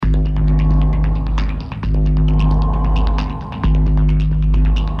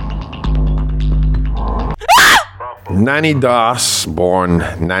Nannie Doss, born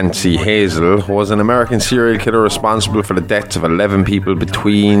Nancy Hazel, was an American serial killer responsible for the deaths of 11 people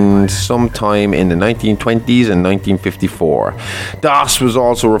between sometime in the 1920s and 1954. Doss was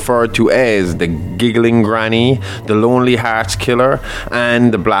also referred to as the Giggling Granny, the Lonely Hearts Killer,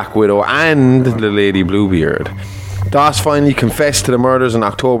 and the Black Widow, and the Lady Bluebeard. Doss finally confessed to the murders in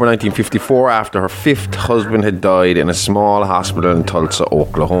October 1954 after her fifth husband had died in a small hospital in Tulsa,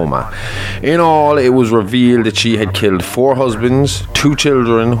 Oklahoma. In all, it was revealed that she had killed 4 husbands, 2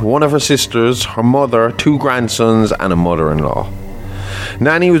 children, one of her sisters, her mother, 2 grandsons, and a mother-in-law.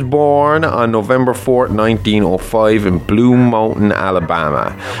 Nannie was born on November 4, 1905 in Blue Mountain,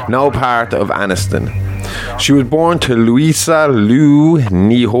 Alabama, now part of Anniston. She was born to Louisa Lou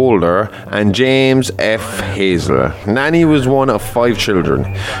Nieholder and James F. Hazel. Nannie was one of 5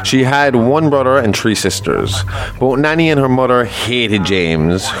 children. She had 1 brother and 3 sisters. Both Nannie and her mother hated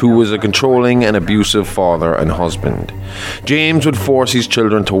James, who was a controlling and abusive father and husband. James would force his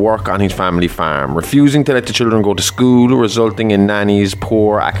children to work on his family farm, refusing to let the children go to school, resulting in Nannie's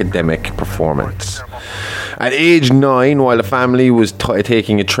poor academic performance. At age 9, while the family was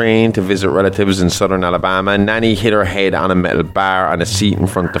taking a train to visit relatives in southern Alabama, Nannie hit her head on a metal bar on a seat in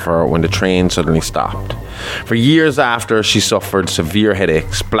front of her when the train suddenly stopped. For years after, she suffered severe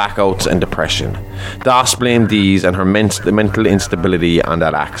headaches, blackouts, and depression. Doss blamed these and her mental instability on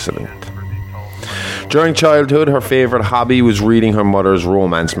that accident. During childhood, her favourite hobby was reading her mother's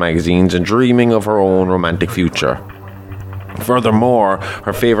romance magazines and dreaming of her own romantic future. Furthermore,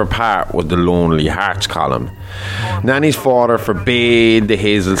 her favourite part was the Lonely Hearts column. Nannie's father forbade the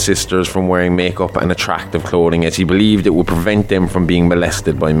Hazel sisters from wearing makeup and attractive clothing as he believed it would prevent them from being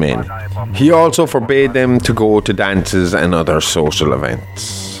molested by men. He also forbade them to go to dances and other social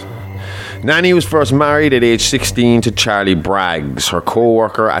events. Nannie was first married at age 16 to Charlie Braggs, her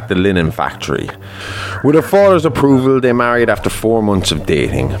co-worker at the linen factory. With her father's approval, they married after 4 months of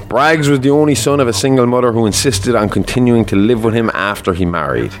dating. Braggs was the only son of a single mother who insisted on continuing to live with him after he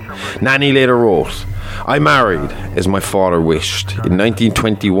married. Nannie later wrote, "I married, as my father wished, in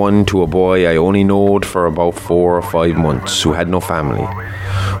 1921 to a boy I only knowed for about 4 or 5 months, who had no family.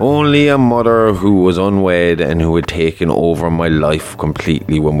 Only a mother who was unwed and who had taken over my life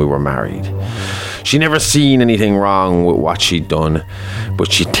completely when we were married. She never seen anything wrong with what she'd done,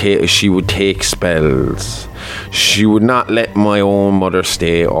 but she would take spells. She would not let my own mother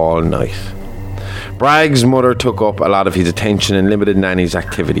stay all night." Bragg's mother took up a lot of his attention and limited Nannie's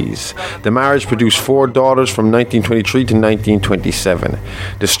activities. The marriage produced 4 daughters from 1923 to 1927.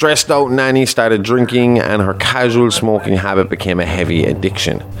 The stressed out Nannie started drinking and her casual smoking habit became a heavy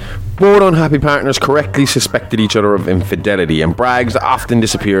addiction. Both unhappy partners correctly suspected each other of infidelity, and Braggs often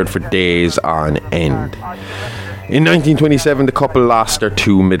disappeared for days on end. In 1927, the couple lost their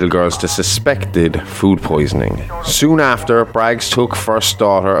 2 middle girls to suspected food poisoning. Soon after, Braggs took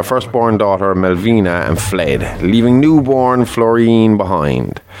a firstborn daughter, Melvina, and fled, leaving newborn Florine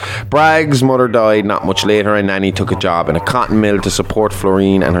behind. Braggs' mother died not much later, and Nannie took a job in a cotton mill to support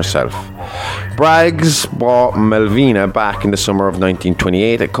Florine and herself. Braggs brought Melvina back in the summer of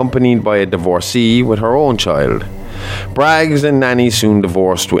 1928, accompanied by a divorcee with her own child. Braggs and Nannie soon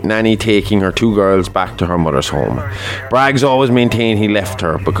divorced, with Nannie taking her 2 girls back to her mother's home. Braggs always maintained he left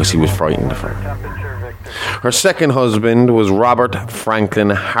her because he was frightened of her. Her second husband was Robert Franklin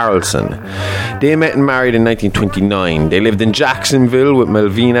Harrelson. They met and married in 1929. They lived in Jacksonville with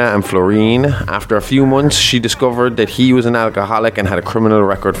Melvina and Florine. After a few months, she discovered that he was an alcoholic and had a criminal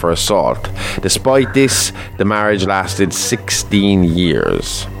record for assault. Despite this, the marriage lasted 16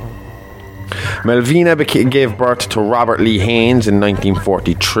 years. Melvina gave birth to Robert Lee Haynes in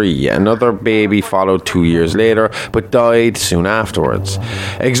 1943. Another baby followed 2 years later, but died soon afterwards.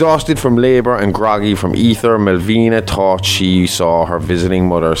 Exhausted from labour and groggy from ether, Melvina thought she saw her visiting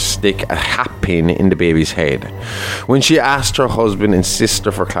mother stick a hat pin in the baby's head. When she asked her husband and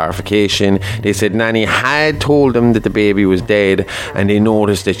sister for clarification, they said Nannie had told them that the baby was dead, and they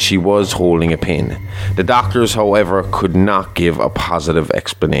noticed that she was holding a pin. The doctors, however, could not give a positive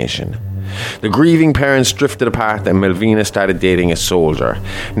explanation. The grieving parents drifted apart and Melvina started dating a soldier.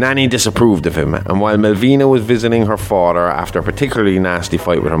 Nannie disapproved of him, and while Melvina was visiting her father after a particularly nasty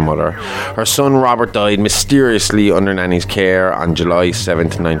fight with her mother, her son Robert died mysteriously under Nannie's care on July 7,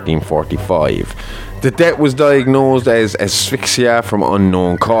 1945. The death was diagnosed as asphyxia from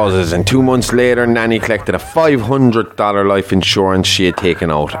unknown causes, and 2 months later, Nannie collected a $500 life insurance she had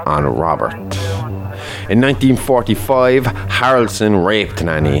taken out on Robert. In 1945, Harrelson raped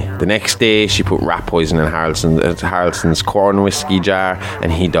Nannie. The next day, she put rat poison in Harrelson's corn whiskey jar,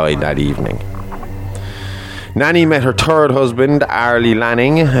 and he died that evening. Nannie met her third husband, Arlie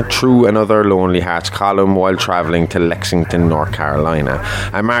Lanning, through another Lonely Hearts column while travelling to Lexington, North Carolina,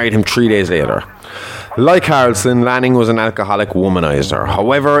 and married him 3 days later. Like Harrelson, Lanning was an alcoholic womanizer.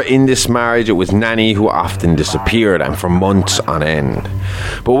 However, in this marriage, it was Nannie who often disappeared, and for months on end.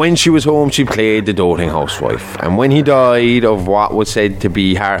 But when she was home, she played the doting housewife. And when he died of what was said to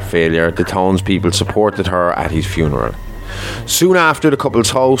be heart failure, the townspeople supported her at his funeral. Soon after, the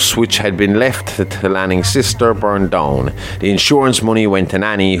couple's house, which had been left to Lanning's sister, burned down. The insurance money went to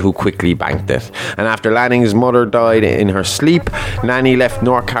Nannie, who quickly banked it. And after Lanning's mother died in her sleep, Nannie left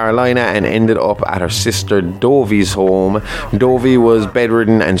North Carolina and ended up at her sister Dovie's home. Dovie was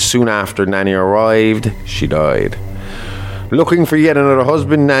bedridden, and soon after Nannie arrived, she died. Looking for yet another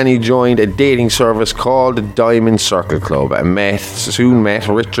husband, Nannie joined a dating service called the Diamond Circle Club and soon met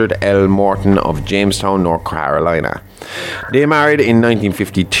Richard L. Morton of Jamestown, North Carolina. They married in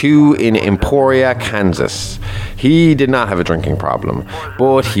 1952 in Emporia, Kansas. He did not have a drinking problem,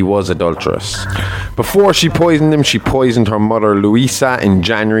 but he was adulterous. Before she poisoned him, she poisoned her mother Louisa in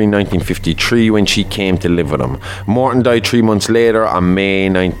January 1953 when she came to live with him. Morton died 3 months later on May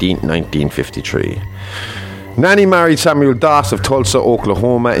 19, 1953. Nannie married Samuel Doss of Tulsa,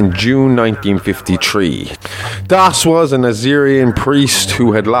 Oklahoma in June 1953. Doss was a Nazarene priest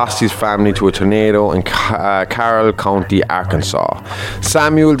who had lost his family to a tornado in Carroll County, Arkansas.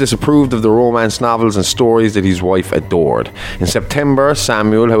 Samuel disapproved of the romance novels and stories that his wife adored. In September,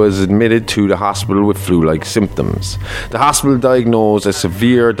 Samuel was admitted to the hospital with flu-like symptoms. The hospital diagnosed a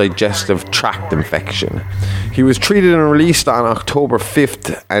severe digestive tract infection. He was treated and released on October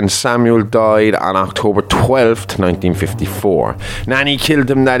 5th, and Samuel died on October 12th, 1954. Nannie killed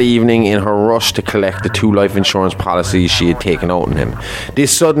him that evening in her rush to collect the 2 life insurance policies she had taken out on him.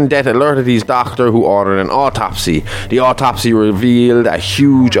 This sudden death alerted his doctor, who ordered an autopsy. The autopsy revealed a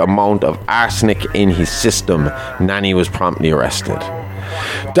huge amount of arsenic in his system. Nannie was promptly arrested.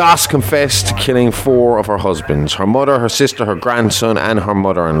 Doss confessed to killing 4 of her husbands: her mother, her sister, her grandson, and her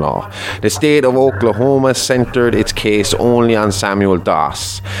mother-in-law. The state of Oklahoma centered its case only on Samuel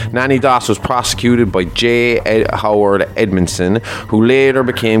Doss. Nannie Doss was prosecuted by J. Howard Edmondson, who later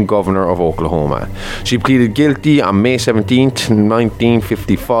became governor of Oklahoma. She pleaded guilty on May 17,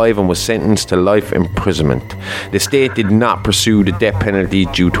 1955, and was sentenced to life imprisonment. The state did not pursue the death penalty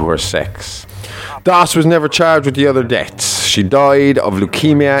due to her sex. Doss was never charged with the other deaths. She died of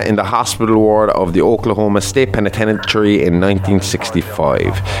leukemia in the hospital ward of the Oklahoma State Penitentiary in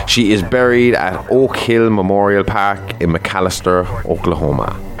 1965. She is buried at Oak Hill Memorial Park in McAlester,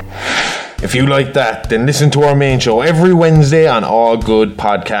 Oklahoma. If you like that, then listen to our main show every Wednesday on all good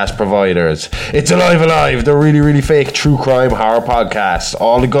podcast providers. It's Alive, the really, really fake true crime horror podcast.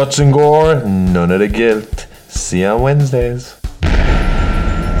 All the guts and gore, none of the guilt. See you on Wednesdays.